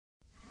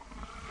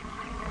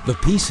The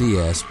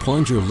PCS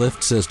plunger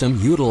lift system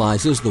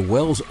utilizes the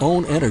well's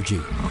own energy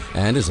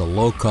and is a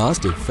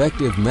low-cost,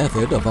 effective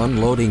method of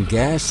unloading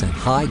gas and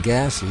high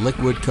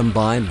gas-liquid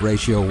combined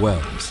ratio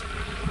wells.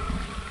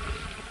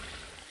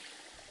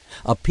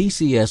 A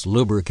PCS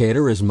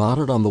lubricator is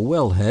mounted on the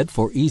wellhead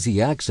for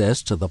easy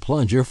access to the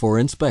plunger for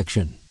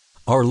inspection.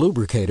 Our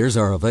lubricators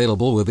are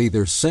available with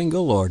either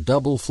single or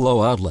double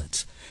flow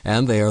outlets,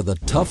 and they are the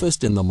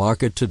toughest in the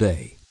market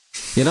today.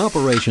 In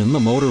operation, the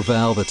motor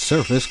valve at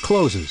surface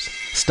closes,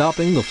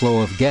 stopping the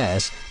flow of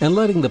gas and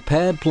letting the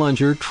pad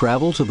plunger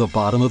travel to the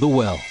bottom of the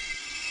well.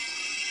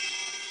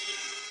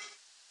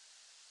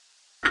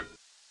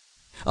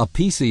 A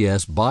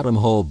PCS bottom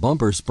hole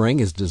bumper spring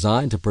is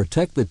designed to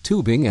protect the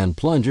tubing and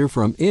plunger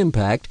from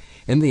impact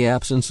in the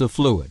absence of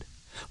fluid,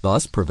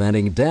 thus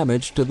preventing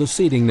damage to the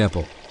seating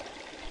nipple.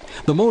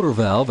 The motor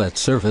valve at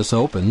surface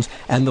opens,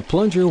 and the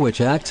plunger, which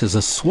acts as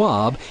a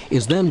swab,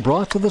 is then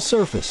brought to the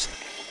surface,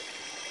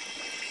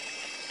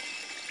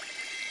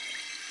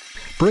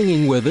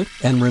 bringing with it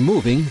and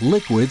removing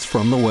liquids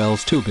from the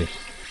well's tubing.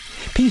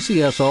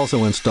 PCS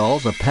also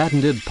installs a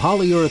patented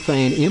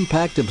polyurethane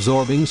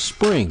impact-absorbing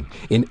spring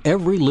in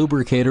every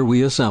lubricator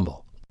we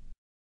assemble.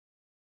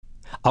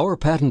 Our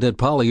patented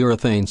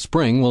polyurethane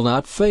spring will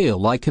not fail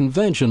like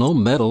conventional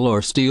metal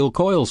or steel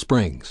coil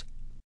springs.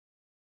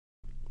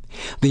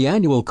 The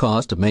annual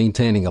cost of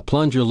maintaining a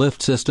plunger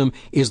lift system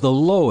is the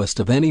lowest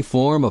of any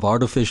form of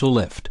artificial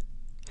lift.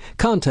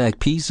 Contact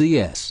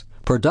PCS,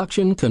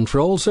 Production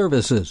Control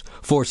Services,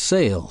 for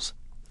sales,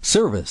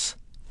 service,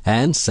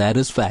 and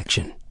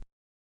satisfaction.